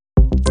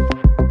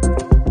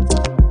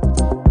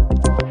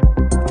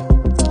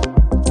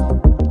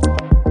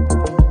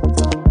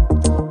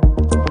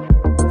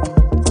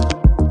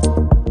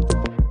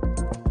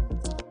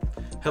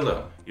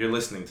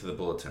listening to The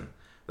Bulletin,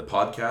 the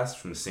podcast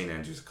from the St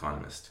Andrews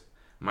Economist.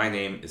 My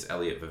name is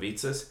Elliot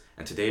Vavitsas,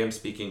 and today I'm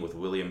speaking with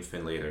William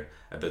Finlator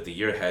about the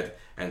year ahead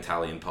and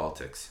Italian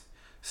politics.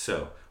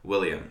 So,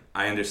 William,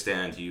 I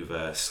understand you've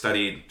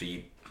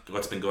studied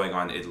what's been going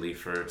on in Italy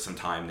for some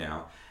time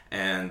now,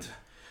 and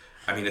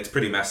I mean, it's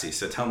pretty messy.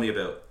 So tell me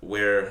about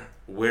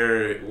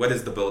what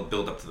is the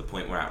build up to the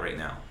point we're at right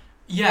now?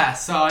 Yeah,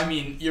 so I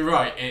mean, you're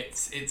right,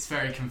 it's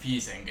very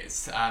confusing.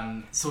 It's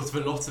sort of a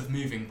lot of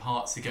moving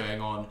parts are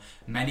going on,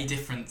 many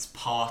different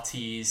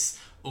parties,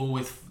 all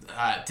with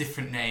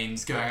different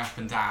names going up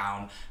and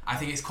down. I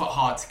think it's quite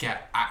hard to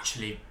get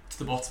actually to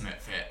the bottom of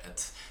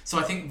it. So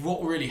I think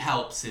what really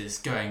helps is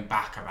going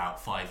back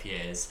about 5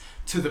 years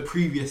to the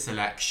previous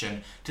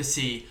election to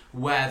see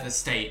where the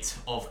state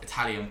of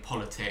Italian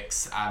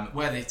politics,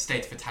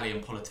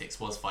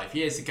 was 5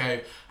 years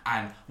ago,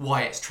 and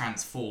why it's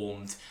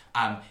transformed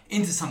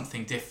into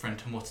something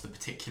different, and what are the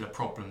particular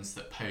problems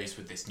that pose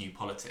with this new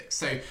politics.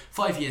 So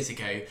 5 years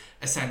ago,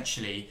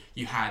 essentially,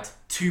 you had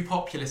two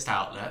populist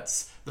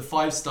outlets, the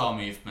Five Star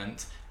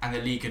Movement and the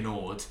Lega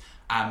Nord,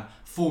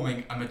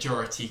 forming a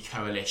majority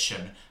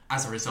coalition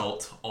as a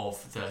result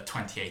of the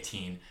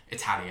 2018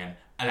 Italian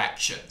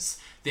elections.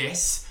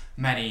 This,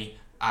 many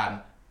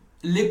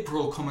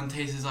liberal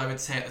commentators, I would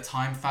say at the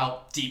time,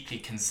 felt deeply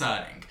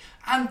concerning.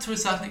 And to a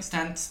certain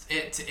extent,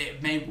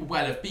 it may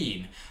well have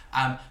been.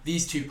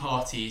 These two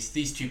parties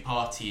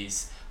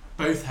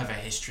both have a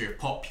history of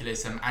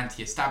populism,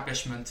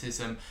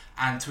 anti-establishmentism,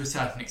 and to a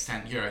certain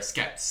extent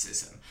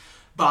Euroscepticism.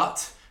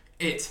 But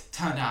it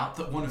turned out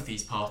that one of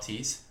these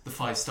parties, the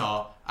Five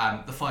Star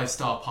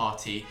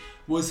Party,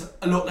 was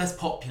a lot less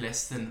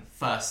populist than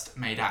first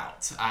made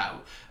out.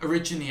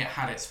 Originally, it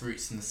had its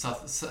roots in the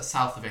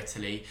south of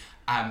Italy,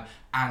 and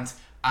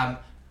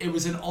it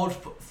was an odd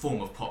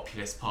form of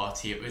populist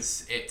party. I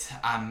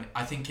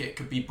think it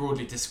could be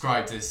broadly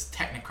described as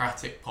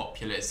technocratic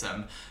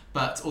populism.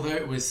 But although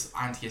it was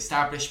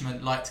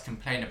anti-establishment, liked to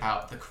complain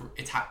about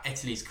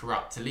Italy's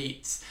corrupt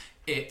elites,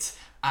 it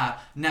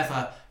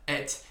never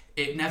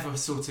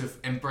sort of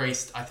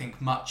embraced, I think,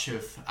 much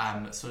of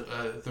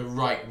the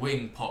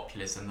right-wing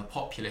populism, the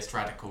populist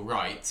radical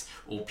right,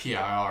 or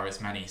PRR as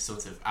many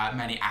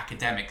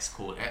academics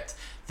call it,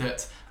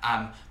 that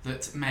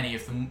many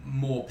of the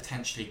more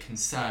potentially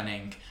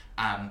concerning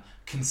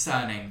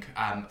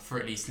for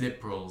at least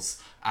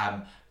liberals,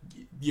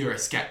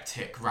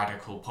 Eurosceptic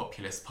radical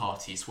populist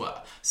parties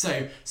were.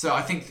 So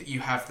I think that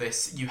you have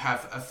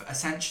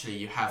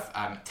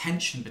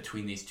tension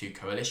between these two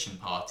coalition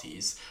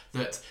parties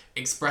that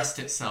expressed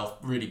itself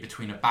really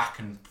between a back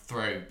and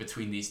throw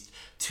between these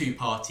two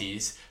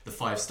parties, the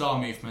Five Star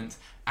Movement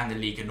and the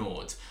Lega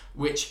Nord,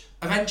 which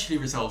eventually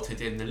resulted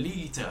in the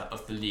leader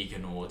of the Lega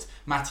Nord,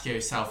 Matteo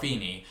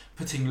Salvini,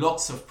 putting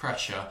lots of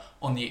pressure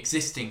on the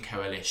existing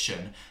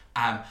coalition,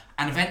 and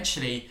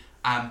eventually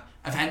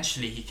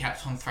he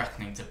kept on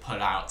threatening to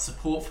pull out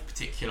support for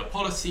particular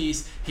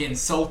policies. He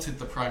insulted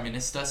the Prime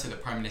Minister, so the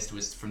Prime Minister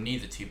was from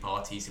neither two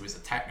parties. He was a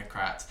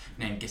technocrat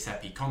named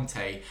Giuseppe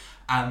Conte,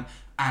 and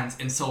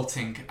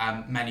insulting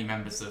many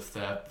members of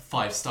the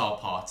Five Star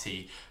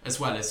Party, as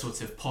well as sort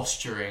of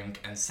posturing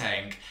and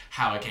saying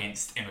how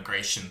against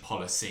immigration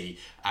policy.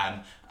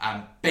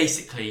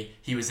 Basically,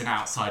 he was an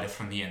outsider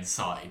from the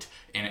inside,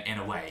 in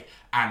a way.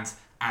 And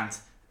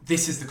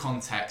this is the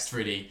context,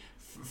 really,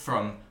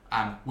 from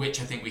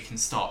which I think we can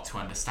start to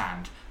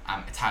understand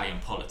Italian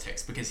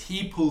politics, because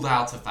he pulled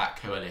out of that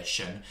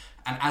coalition,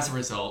 and as a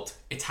result,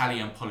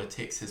 Italian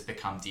politics has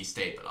become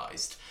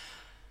destabilised.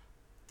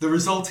 The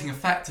resulting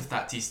effect of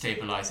that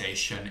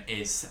destabilisation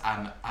is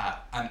an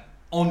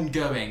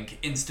ongoing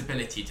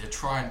instability to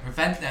try and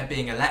prevent there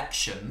being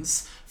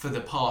elections for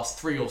the past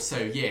 3 or so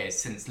years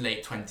since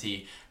late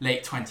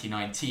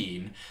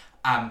 2019,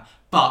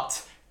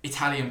 but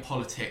Italian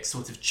politics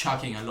sort of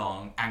chugging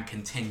along and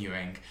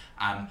continuing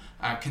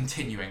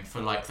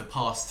for like the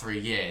past 3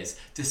 years,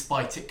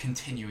 despite it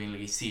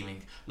continually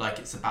seeming like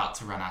it's about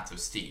to run out of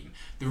steam.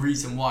 The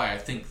reason why I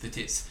think that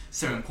it's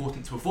so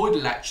important to avoid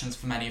elections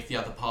for many of the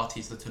other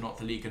parties that are not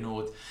the Lega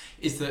Nord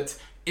is that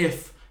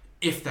if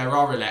there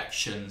are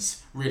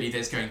elections, really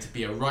there's going to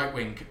be a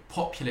right-wing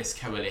populist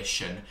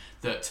coalition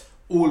that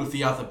all of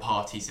the other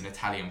parties in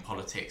Italian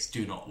politics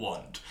do not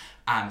want.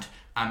 And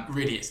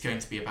really it's going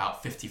to be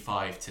about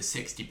 55 to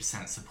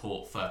 60%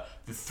 support for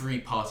the three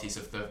parties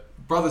of the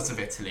Brothers of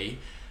Italy,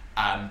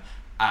 the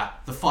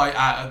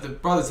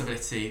Brothers of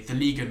Italy, the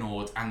Lega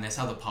Nord, and this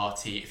other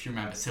party, if you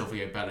remember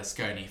Silvio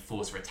Berlusconi,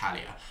 Forza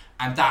Italia.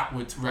 And that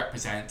would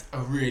represent a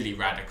really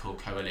radical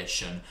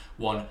coalition,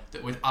 one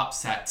that would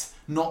upset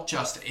not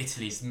just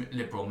Italy's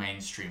liberal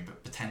mainstream,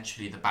 but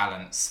potentially the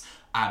balance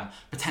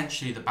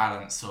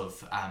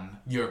of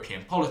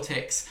European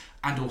politics,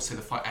 and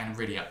also and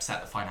really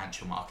upset the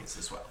financial markets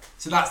as well.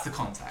 So that's the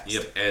context.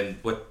 Yep, and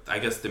what I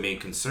guess the main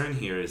concern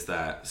here is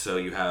that, so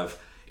you have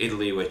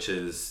Italy, which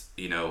is,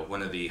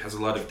 has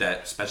a lot of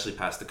debt, especially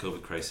past the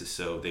COVID crisis,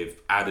 so they've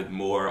added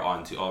more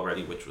onto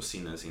already, which was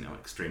seen as,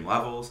 extreme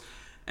levels.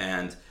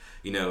 And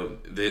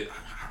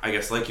I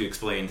guess, like you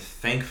explained,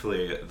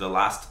 thankfully the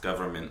last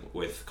government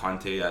with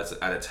Conte as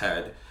at its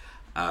head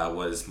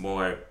was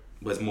more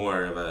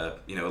of a,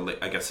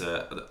 I guess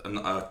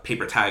a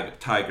paper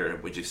tiger,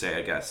 would you say?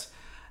 I guess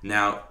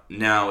now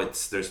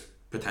there's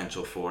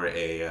potential for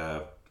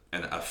a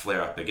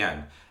flare up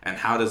again. And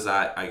how does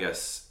that, I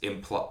guess,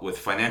 with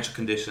financial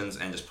conditions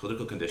and just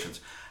political conditions,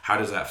 how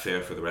does that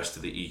fare for the rest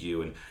of the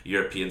EU and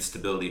European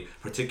stability,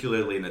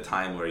 particularly in a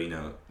time where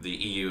the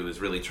EU is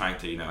really trying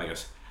to I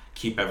guess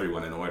keep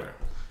everyone in order?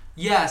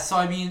 Yeah, so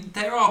I mean,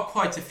 there are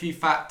quite a few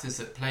factors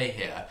at play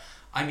here.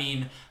 I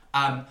mean,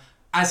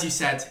 as you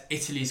said,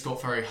 Italy's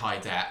got very high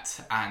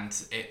debt, and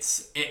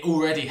it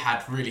already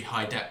had really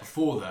high debt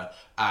before the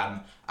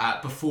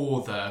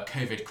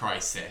COVID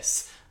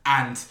crisis,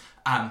 and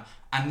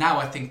now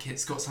I think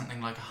it's got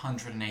something like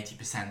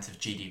 180% of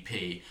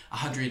GDP,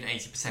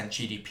 180%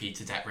 GDP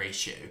to debt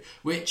ratio,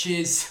 which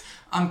is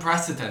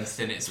unprecedented,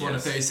 and it's one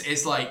of those.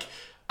 It's like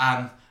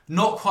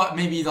not quite.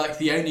 Maybe like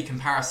the only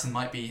comparison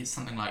might be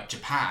something like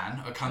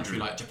Japan, a country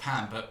like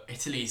Japan, but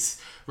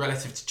Italy's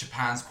relative to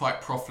Japan's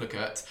quite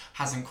profligate,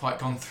 hasn't quite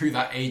gone through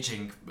that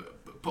aging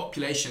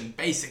population.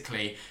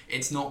 Basically,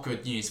 it's not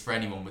good news for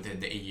anyone within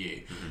the EU.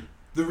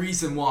 The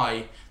reason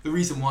why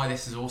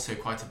this is also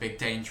quite a big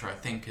danger, I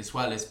think, as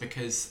well, is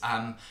because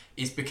I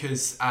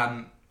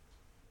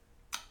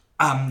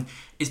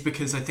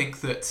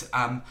think that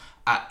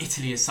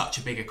Italy is such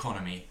a big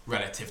economy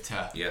relative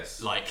to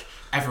like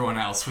everyone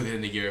else within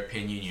the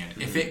European Union.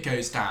 If it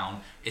goes down,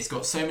 it's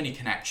got so many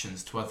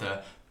connections to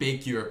other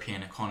big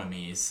European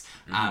economies.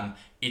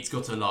 It's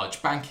got a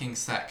large banking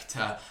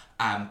sector,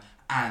 and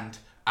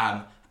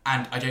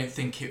I don't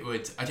think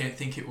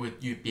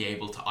you'd be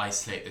able to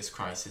isolate this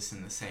crisis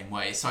in the same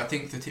way. So I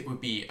think that it would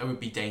be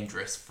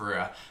dangerous for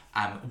a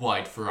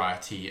wide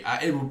variety.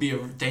 It would be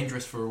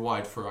dangerous for a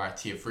wide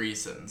variety of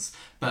reasons.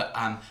 But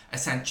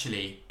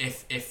essentially,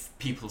 if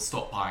people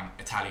stop buying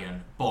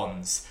Italian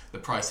bonds, the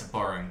price of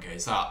borrowing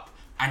goes up,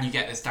 and you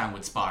get this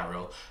downward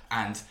spiral.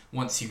 And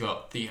once you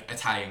got the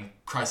Italian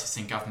crisis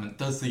in government,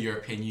 does the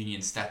European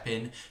Union step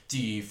in?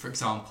 Do you, for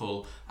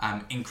example,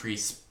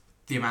 increase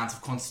the amount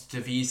of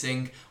quantitative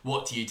easing?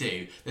 What do you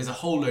do? There's a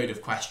whole load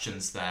of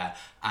questions there.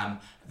 And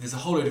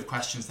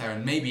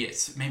maybe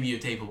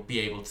you'd be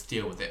able to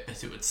deal with it,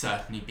 but it would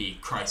certainly be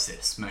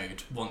crisis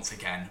mode once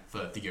again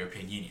for the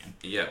European Union.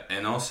 Yeah,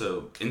 and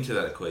also into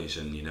that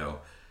equation,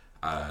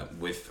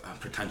 with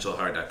potential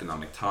hard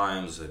economic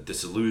times, a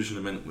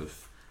disillusionment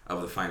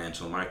of the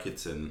financial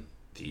markets and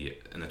the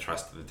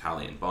trust of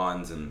Italian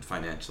bonds and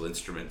financial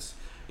instruments.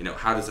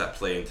 How does that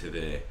play into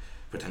the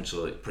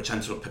potential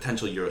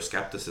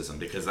Euroscepticism?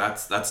 Because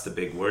that's the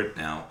big word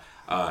now,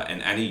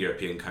 in any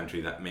European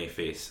country that may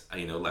face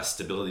less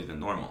stability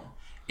than normal.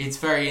 It's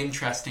very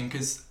interesting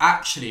because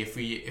actually, if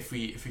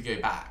we go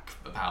back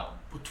about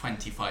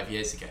 25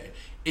 years ago,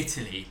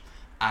 Italy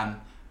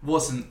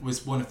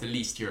was one of the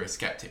least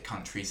Eurosceptic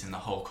countries in the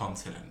whole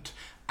continent,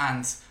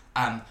 and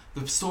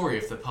the story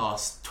of the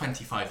past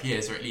 25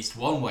 years, or at least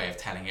one way of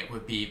telling it,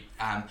 would be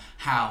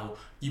how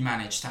you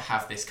managed to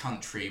have this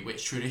country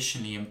which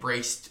traditionally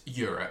embraced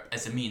Europe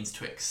as a means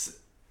to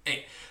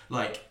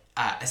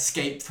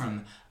escape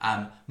from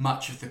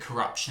much of the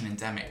corruption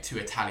endemic to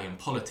Italian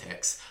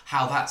politics,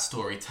 how that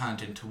story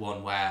turned into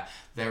one where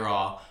there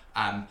are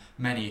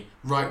many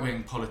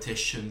right-wing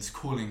politicians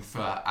calling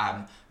for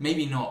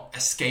maybe not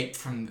escape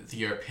from the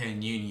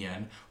European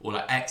Union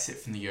or exit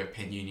from the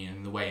European Union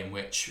in the way in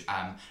which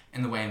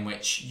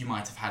you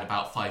might have had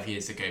about 5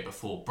 years ago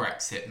before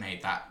Brexit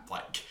made that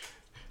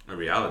a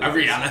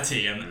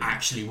reality, and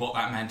actually what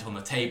that meant on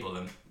the table,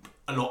 and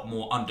a lot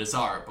more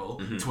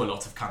undesirable to a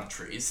lot of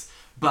countries.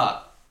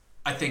 But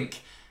I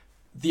think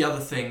the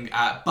other thing,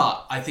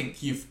 I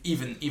think you've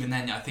even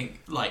then, I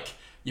think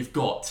you've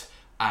got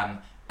a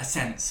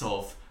sense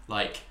of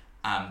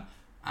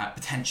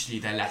potentially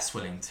they're less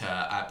willing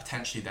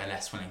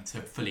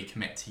to fully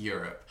commit to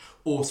Europe,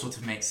 or sort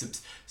of make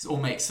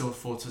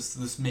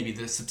maybe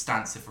the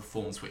substantive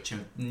reforms which are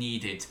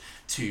needed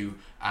to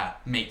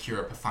make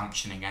Europe a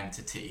functioning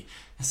entity.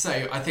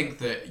 So I think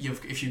that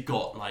if you've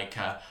got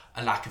a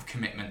lack of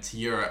commitment to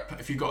Europe,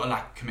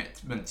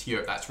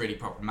 that's really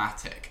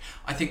problematic.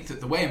 I think that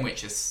the way in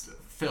which this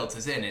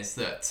filters in is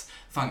that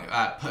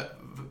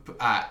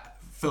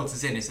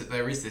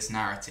there is this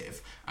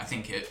narrative. I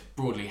think it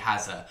broadly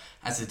has a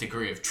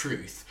degree of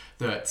truth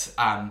that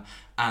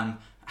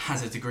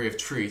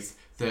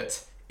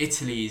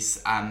Italy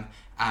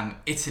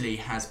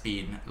has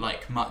been,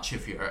 like much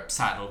of Europe,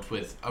 saddled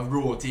with a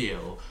raw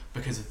deal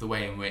because of the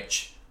way in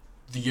which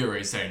the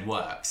Eurozone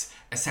works.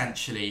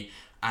 Essentially,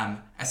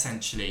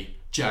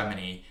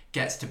 Germany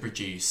gets to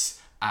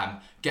produce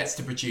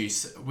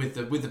with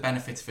the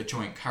benefit of a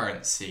joint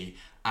currency.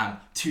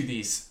 To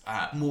these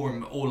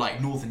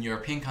Northern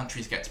European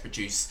countries get to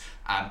produce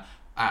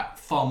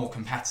far more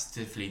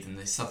competitively than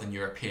the Southern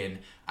European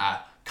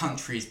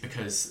countries,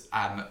 because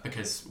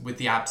with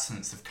the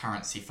absence of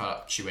currency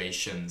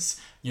fluctuations,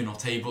 you're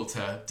not able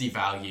to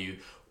devalue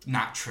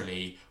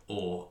naturally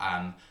or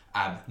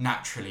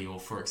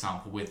for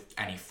example with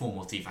any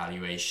formal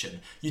devaluation.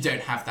 You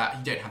don't have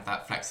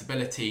that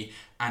flexibility,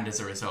 and as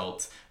a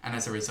result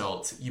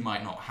you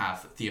might not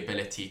have the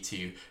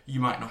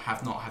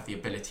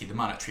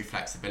monetary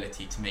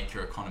flexibility to make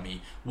your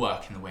economy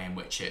work in the way in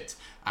which it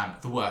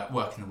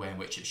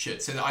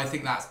should. So I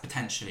think that's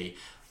potentially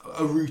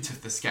a root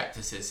of the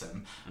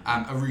skepticism,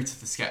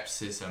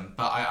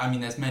 but I mean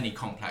there's many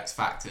complex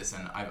factors,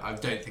 and I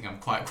don't think I'm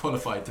quite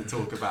qualified to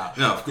talk about.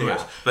 No, of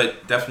course,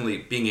 but definitely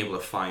being able to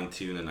fine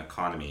tune an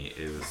economy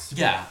is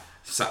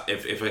So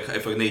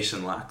if a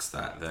nation lacks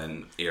that,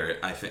 then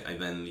I think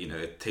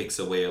it takes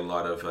away a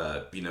lot of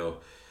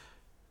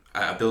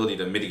ability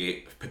to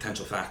mitigate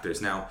potential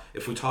factors. Now,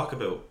 if we talk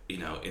about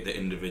the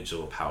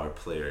individual power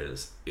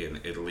players in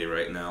Italy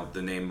right now,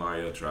 the name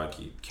Mario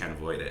Draghi can't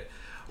avoid it.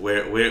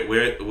 Where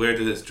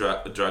does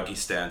Draghi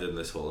stand in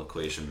this whole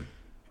equation?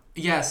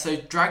 Yeah, so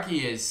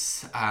Draghi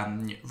is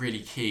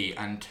really key,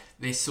 and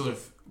this sort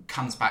of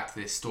comes back to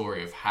this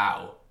story of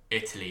how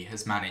Italy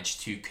has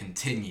managed to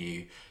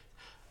continue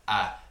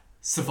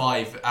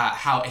survive,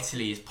 how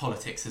Italy's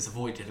politics has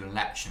avoided an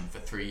election for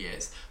 3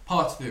 years.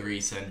 Part of the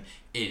reason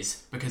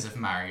is because of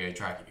Mario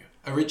Draghi.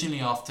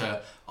 Originally,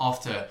 after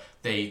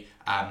they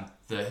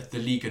the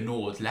Lega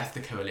Nord left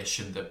the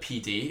coalition, the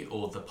PD,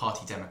 or the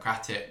Party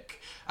Democratic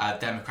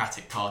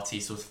Party,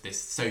 sort of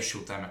this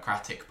social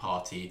democratic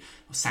party,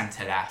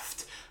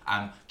 centre-left,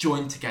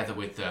 joined together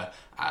with the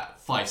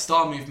Five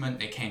Star Movement.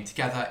 They came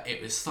together.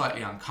 It was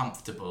slightly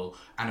uncomfortable,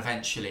 and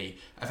eventually,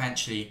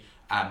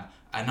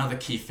 another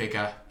key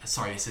figure.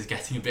 Sorry, this is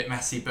getting a bit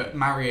messy, but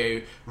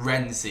Matteo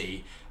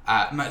Renzi,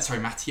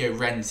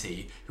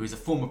 who is a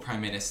former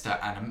Prime Minister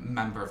and a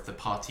member of the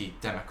Party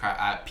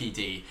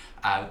PD,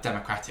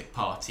 Democratic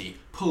Party,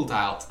 pulled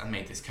out and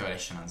made this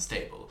coalition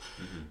unstable.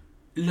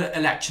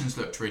 Elections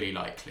looked really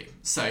likely.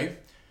 So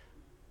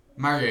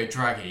Mario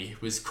Draghi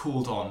was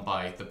called on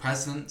by the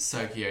president,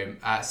 Sergio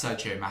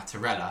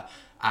Mattarella,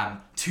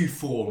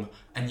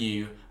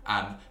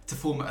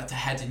 to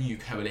head a new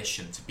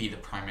coalition to be the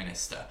Prime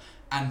Minister.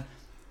 And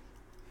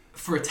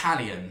for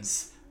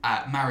Italians,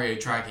 Mario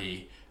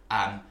Draghi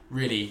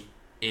really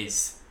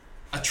is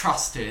a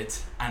trusted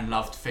and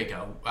loved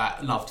figure,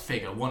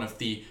 one of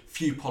the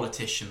few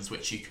politicians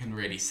which you can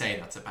really say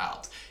that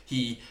about.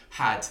 He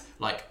had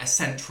a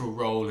central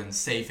role in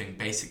saving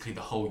basically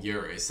the whole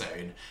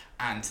Eurozone,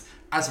 and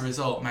as a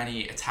result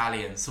many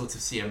Italians sort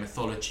of see a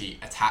mythology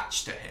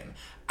attached to him,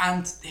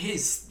 and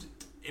his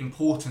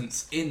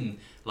importance in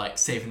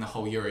saving the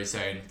whole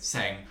Eurozone,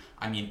 saying,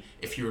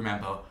 if you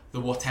remember the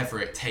whatever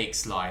it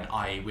takes line,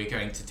 i.e. we're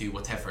going to do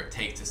whatever it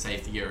takes to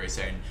save the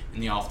Eurozone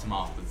in the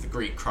aftermath of the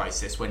Greek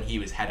crisis when he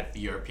was head of the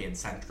European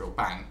Central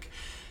Bank.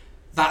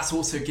 That's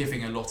also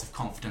giving a lot of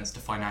confidence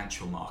to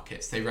financial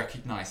markets. They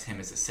recognise him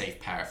as a safe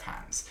pair of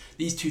hands.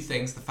 These two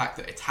things, the fact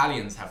that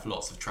Italians have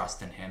lots of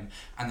trust in him,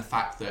 and the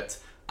fact that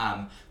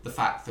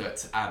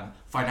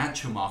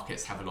financial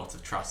markets have a lot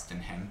of trust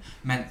in him,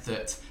 meant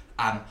that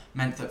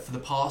for the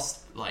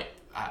past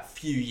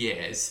few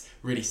years,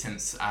 really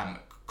since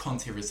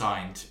Conte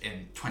resigned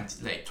in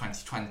early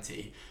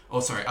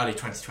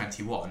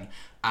 2021,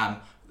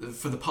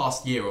 for the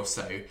past year or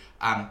so,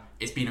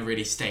 it's been a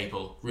really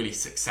stable, really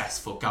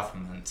successful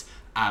government,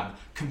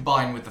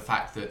 combined with the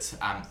fact that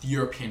the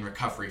European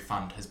Recovery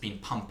Fund has been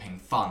pumping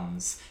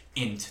funds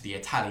into the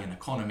Italian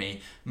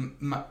economy.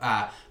 Mario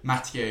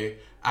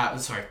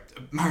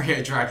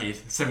Draghi,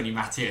 so many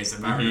Matteos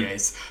and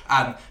Marios.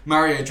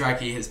 Mario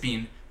Draghi has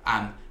been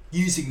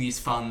using these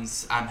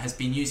funds and has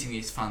been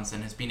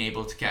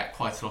able to get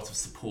quite a lot of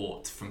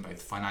support from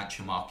both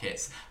financial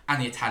markets and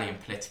the Italian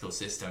political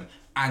system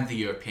and the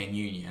European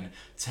Union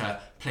to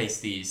place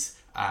these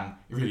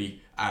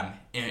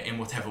in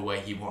whatever way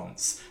he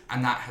wants,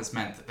 and that has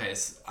meant that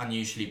there's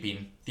unusually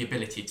been the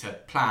ability to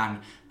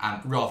plan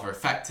rather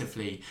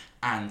effectively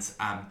and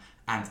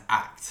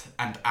act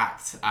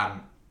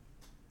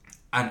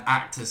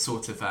as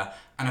sort of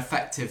an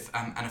effective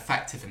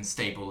and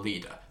stable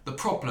leader. The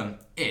problem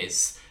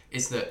is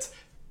that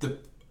the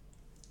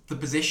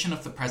position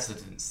of the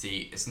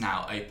presidency is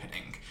now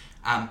opening,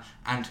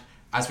 and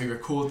as we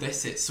record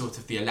this, it's sort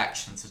of the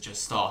elections have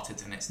just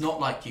started, and it's not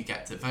like you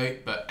get to vote,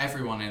 but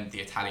everyone in the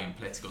Italian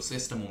political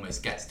system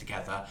almost gets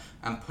together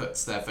and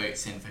puts their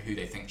votes in for who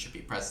they think should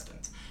be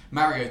president.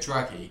 Mario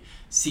Draghi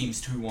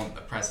seems to want the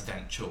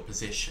presidential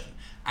position,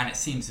 and it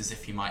seems as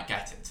if he might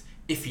get it.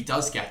 If he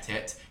does get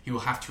it, he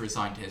will have to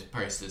resign to his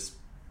post as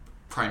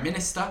Prime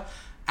Minister,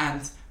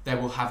 and there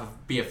will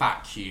be a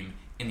vacuum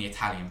in the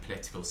Italian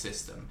political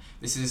system.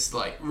 This is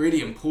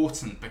really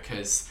important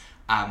because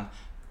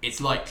it's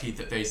likely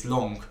that those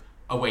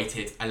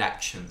long-awaited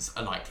elections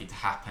are likely to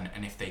happen,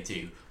 and if they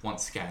do,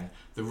 once again,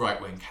 the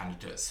right-wing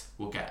candidates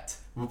will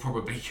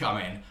probably come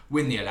in,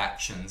 win the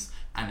elections,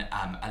 and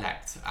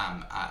elect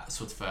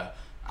sort of a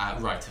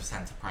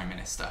right-of-centre Prime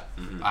Minister,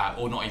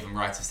 or not even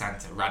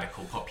right-of-centre,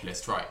 radical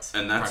populist right.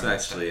 And that's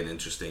actually an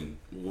interesting,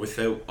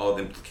 without all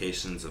the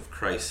implications of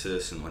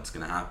crisis and what's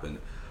going to happen,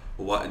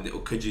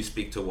 what could you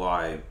speak to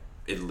why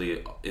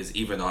Italy is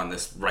even on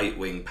this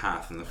right-wing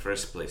path in the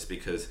first place,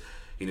 because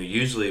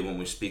usually when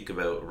we speak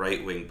about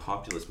right-wing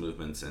populist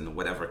movements in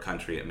whatever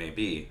country it may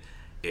be,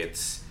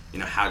 it's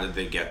how did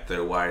they get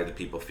there, why are the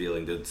people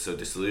feeling so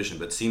disillusioned,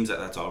 but it seems that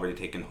that's already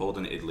taken hold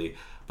in Italy,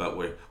 but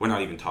we're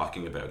not even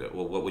talking about it.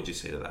 Well, what would you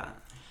say to that?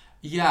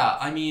 Yeah,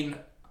 I mean,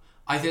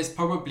 there's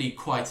probably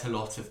quite a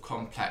lot of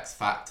complex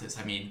factors.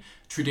 I mean,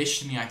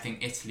 traditionally, I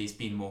think Italy's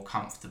been more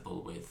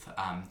comfortable with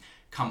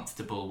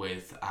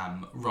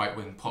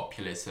right-wing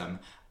populism,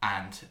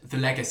 and the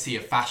legacy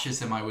of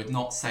fascism, I would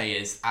not say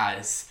is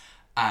as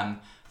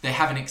they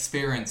have an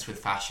experience with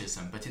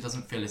fascism, but it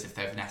doesn't feel as if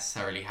they've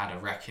necessarily had a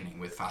reckoning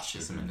with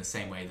fascism in the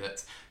same way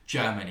that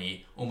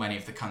Germany, or many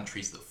of the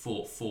countries that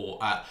fought for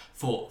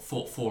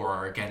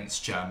or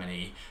against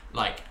Germany,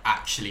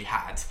 actually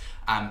had.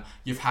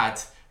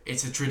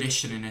 It's a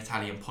tradition in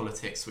Italian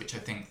politics, which I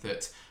think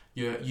that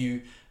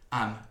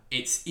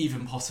it's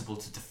even possible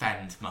to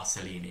defend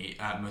Mussolini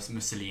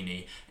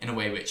in a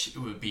way which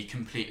would be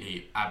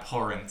completely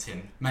abhorrent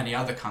in many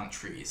other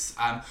countries.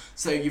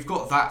 So you've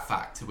got that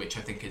factor, which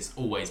I think is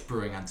always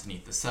brewing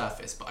underneath the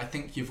surface. But I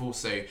think you've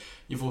also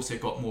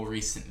got more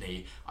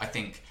recently. I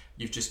think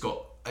you've just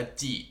got a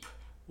deep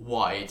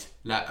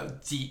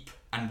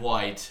and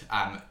wide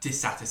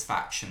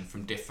dissatisfaction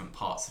from different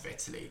parts of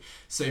Italy.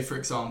 So, for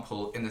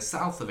example, in the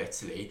south of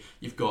Italy,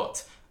 you've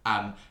got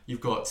a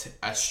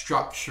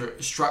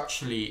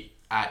structurally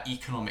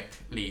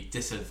economically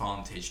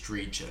disadvantaged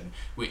region,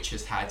 which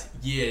has had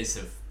years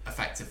of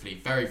effectively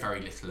very, very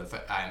little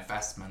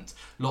investment,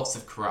 lots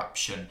of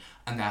corruption,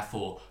 and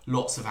therefore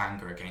lots of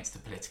anger against the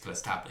political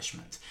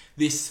establishment.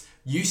 This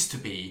used to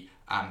be,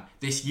 I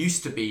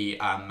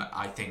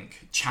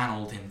think,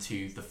 channeled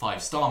into the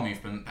Five Star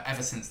Movement, but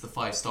ever since the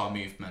Five Star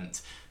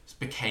Movement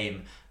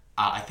became,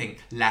 I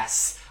think,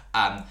 less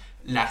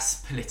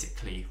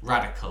politically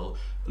radical,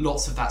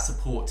 lots of that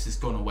support has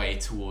gone away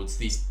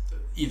towards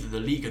either the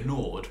Lega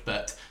Nord,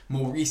 but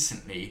more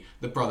recently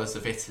the Brothers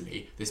of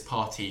Italy, this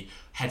party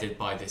headed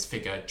by this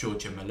figure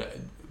Giorgia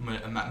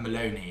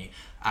Meloni,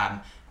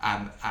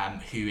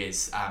 who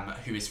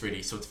is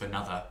really sort of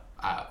another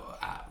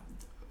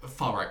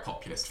far-right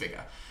populist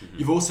figure. Mm-hmm.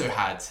 You've also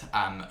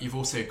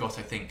got,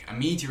 I think, a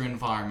media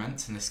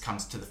environment, and this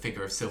comes to the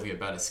figure of Silvio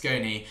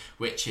Berlusconi,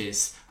 which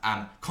is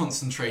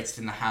concentrated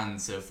in the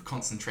hands of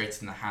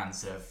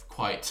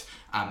quite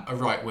a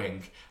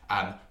right-wing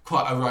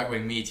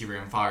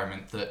media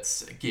environment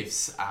that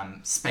gives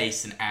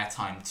space and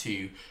airtime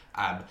to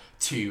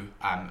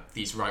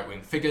these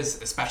right-wing figures,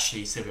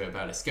 especially Silvio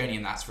Berlusconi,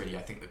 and that's really,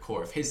 I think, the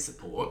core of his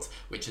support,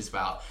 which is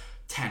about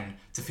 10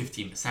 to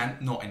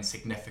 15%, not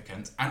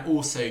insignificant. And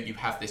also you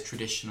have this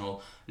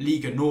traditional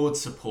Lega Nord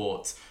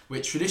support,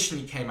 which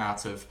traditionally came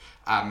out of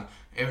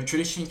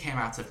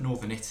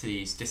northern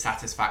Italy's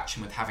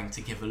dissatisfaction with having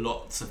to give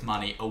lots of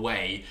money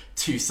away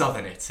to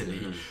southern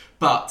Italy,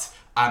 but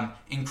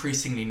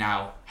increasingly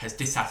now has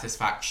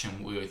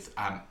dissatisfaction with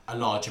a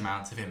large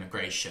amount of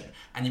immigration.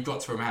 And you've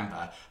got to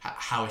remember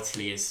how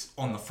Italy is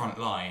on the front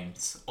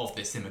lines of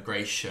this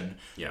immigration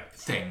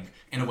thing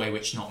in a way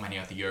which not many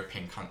other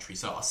European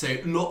countries are. So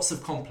lots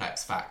of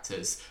complex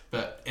factors,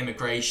 but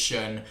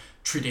immigration,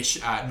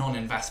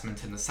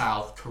 non-investment in the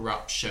south,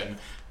 corruption,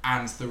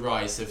 and the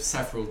rise of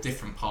several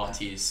different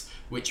parties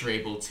which are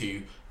able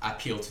to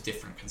appeal to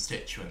different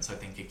constituents, I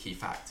think, are key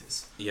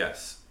factors.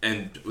 Yes.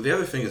 And the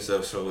other thing is,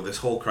 though, so this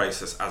whole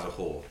crisis as a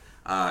whole,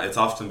 it's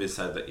often been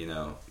said that,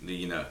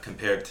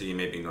 compared to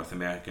maybe North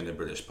American and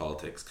British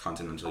politics,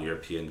 continental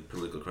European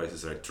political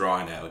crises are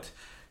drawn out,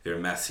 they're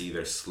messy,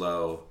 they're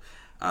slow.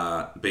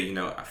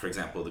 But, for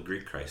example, the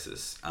Greek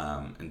crisis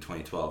in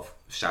 2012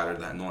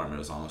 shattered that norm. It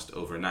was almost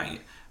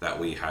overnight that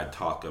we had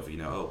talk of,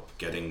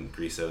 getting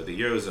Greece out of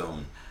the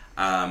Eurozone.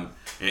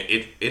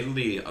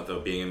 Italy,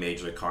 although being a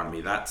major economy,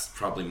 that's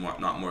probably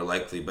not more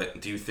likely, but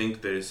do you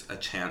think there's a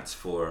chance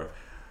for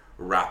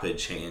rapid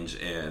change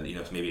in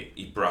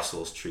maybe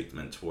Brussels'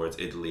 treatment towards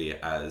Italy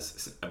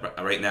as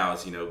right now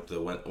as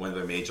one of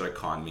their major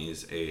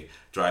economies, a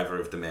driver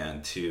of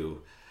demand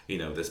to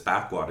this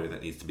backwater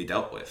that needs to be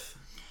dealt with?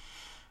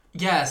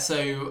 Yeah,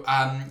 so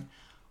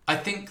I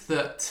think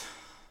that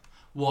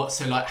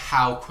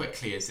how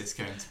quickly is this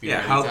going to be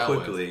really how dealt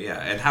quickly with?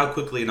 And how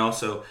quickly, and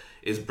also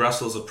is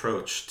Brussels'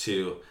 approach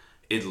to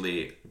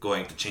Italy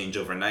going to change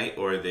overnight,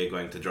 or are they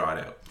going to draw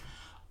it out?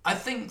 I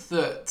think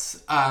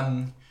that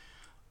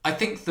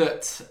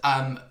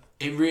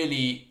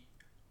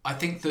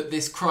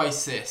this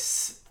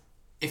crisis,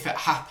 if it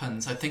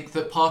happens, I think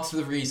that part of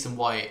the reason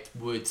why it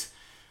would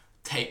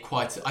take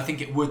quite a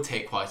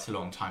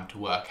long time to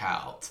work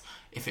out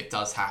if it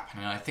does happen,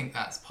 and I think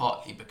that's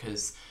partly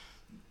because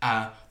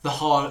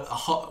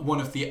one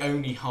of the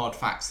only hard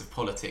facts of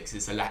politics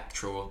is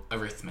electoral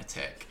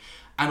arithmetic.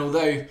 And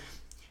although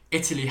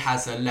Italy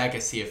has a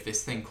legacy of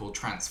this thing called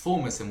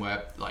transformism,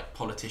 where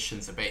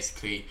politicians are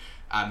basically,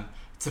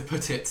 to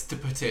put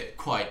it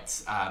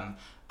quite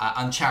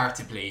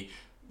uncharitably,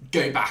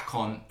 go back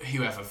on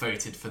whoever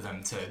voted for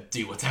them to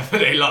do whatever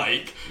they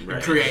like,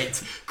 right,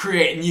 and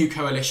create new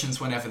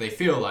coalitions whenever they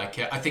feel like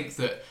it. I think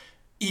that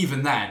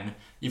even then,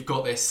 you've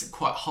got this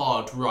quite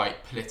hard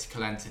right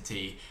political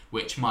entity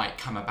which might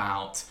come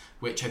about,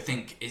 which I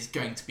think is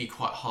going to be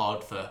quite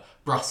hard for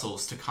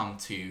Brussels to come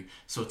to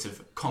sort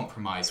of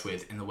compromise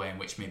with in the way in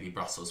which maybe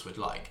Brussels would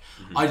like.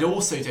 I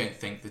also don't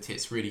think that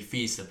it's really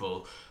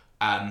feasible.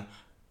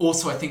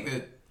 Also, I think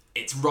that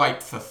it's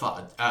ripe for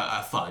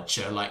fudge,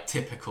 like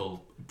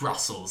typical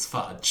Brussels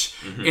fudge,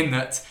 in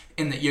that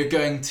you're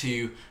going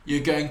to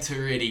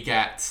really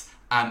get.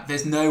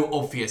 There's no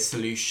obvious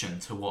solution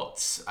to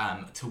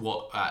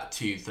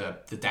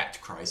the debt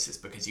crisis,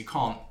 because you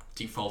can't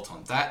default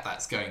on debt.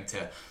 That's going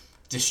to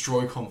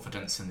destroy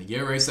confidence in the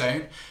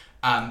Eurozone.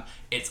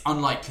 It's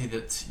unlikely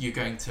that you're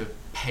going to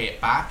pay it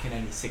back in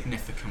any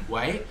significant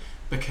way,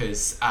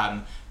 because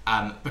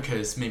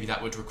maybe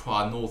that would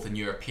require Northern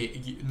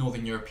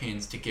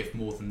Europeans to give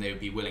more than they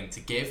would be willing to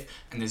give,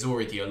 and there's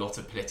already a lot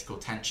of political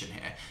tension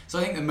here. So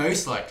I think the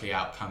most likely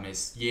outcome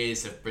is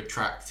years of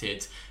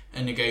protracted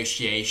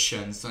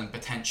negotiations, and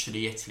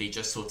potentially Italy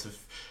just sort of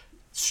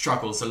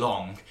struggles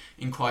along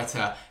in quite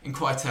a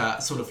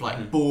sort of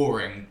like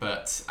boring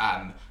but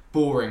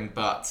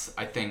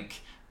I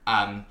think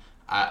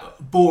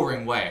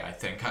boring way. I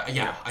think I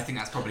think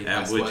that's probably the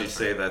best word. And would you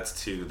say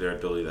that's to their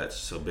ability that's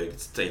so big?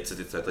 It's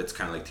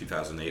kind of like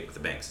 2008 with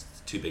the banks.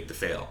 It's too big to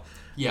fail.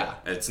 Yeah,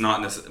 it's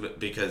not necessarily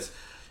because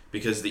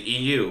the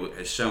EU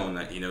has shown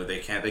that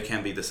they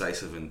can be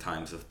decisive in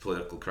times of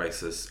political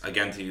crisis.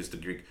 Again, to use the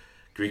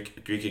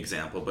Greek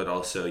example, but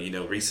also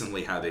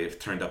recently how they've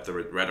turned up the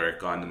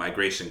rhetoric on the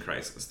migration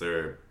crisis.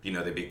 They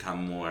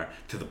become more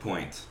to the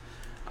point.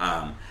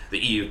 The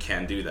EU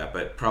can do that,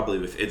 but probably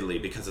with Italy,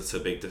 because it's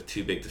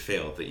too big to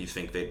fail, that you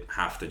think they'd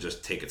have to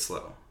just take it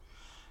slow.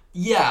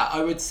 Yeah,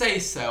 I would say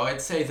so.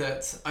 I'd say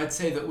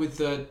that with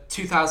the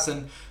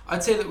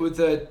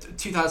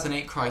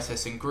 2008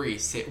 crisis in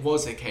Greece, it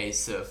was a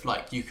case of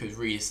like you could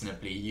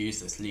reasonably use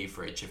this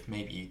leverage if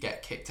maybe you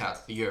get kicked out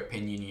of the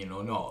European Union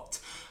or not.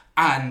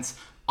 And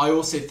I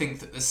also think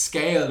that the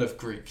scale of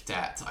Greek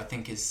debt, I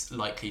think, is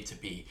likely to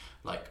be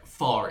like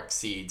far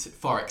exceed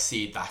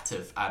that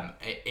of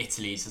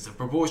Italy's as a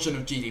proportion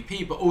of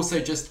GDP, but also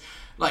just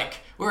like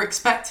we're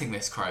expecting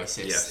this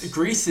crisis. Yes.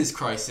 Greece's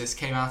crisis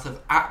came out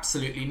of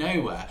absolutely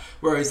nowhere,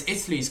 whereas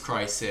Italy's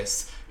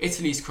crisis,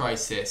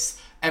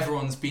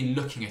 everyone's been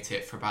looking at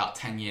it for about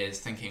 10 years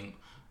thinking,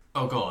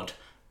 oh God,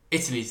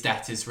 Italy's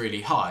debt is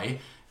really high.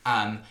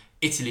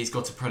 Italy's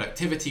got a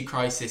productivity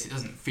crisis. It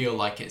doesn't feel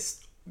like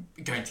it's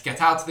going to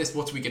get out of this.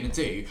 What are we going to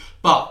do?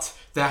 But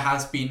there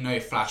has been no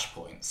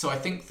flashpoint. So I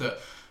think that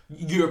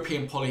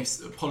European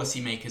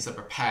policymakers are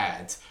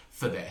prepared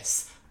for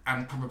this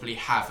and probably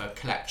have a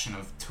collection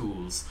of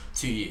tools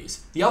to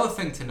use. The other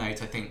thing to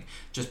note, I think,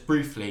 just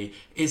briefly,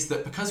 is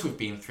that because we've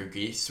been through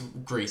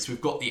Greece, we've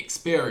got the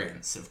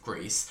experience of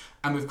Greece,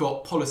 and we've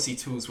got policy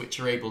tools which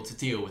are able to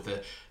deal with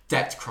a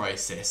debt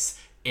crisis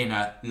in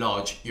a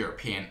large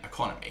European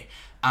economy.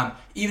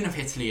 Even if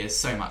Italy is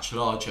so much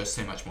larger,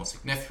 so much more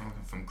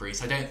significant from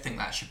Greece, I don't think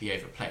that should be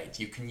overplayed.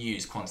 You can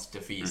use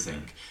quantitative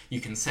easing. You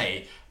can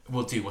say,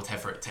 we'll do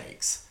whatever it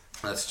takes.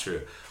 That's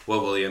true.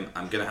 Well, William,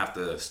 I'm going to have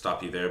to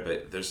stop you there,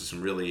 but there's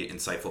some really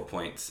insightful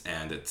points,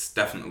 and it's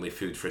definitely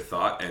food for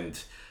thought,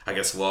 and I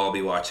guess we'll all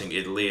be watching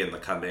Italy in the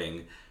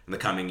coming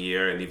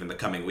year and even the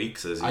coming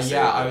weeks, as you say,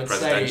 I would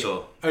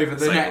presidential say over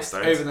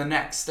the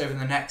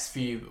next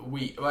few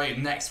weeks,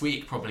 next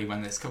week probably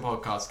when this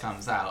podcast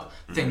comes out,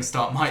 things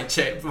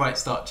might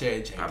start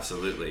changing.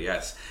 Absolutely,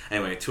 yes.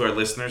 Anyway, to our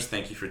listeners,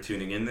 thank you for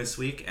tuning in this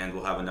week, and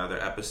we'll have another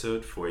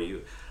episode for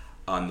you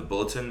on the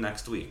Bulletin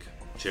next week.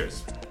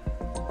 Cheers.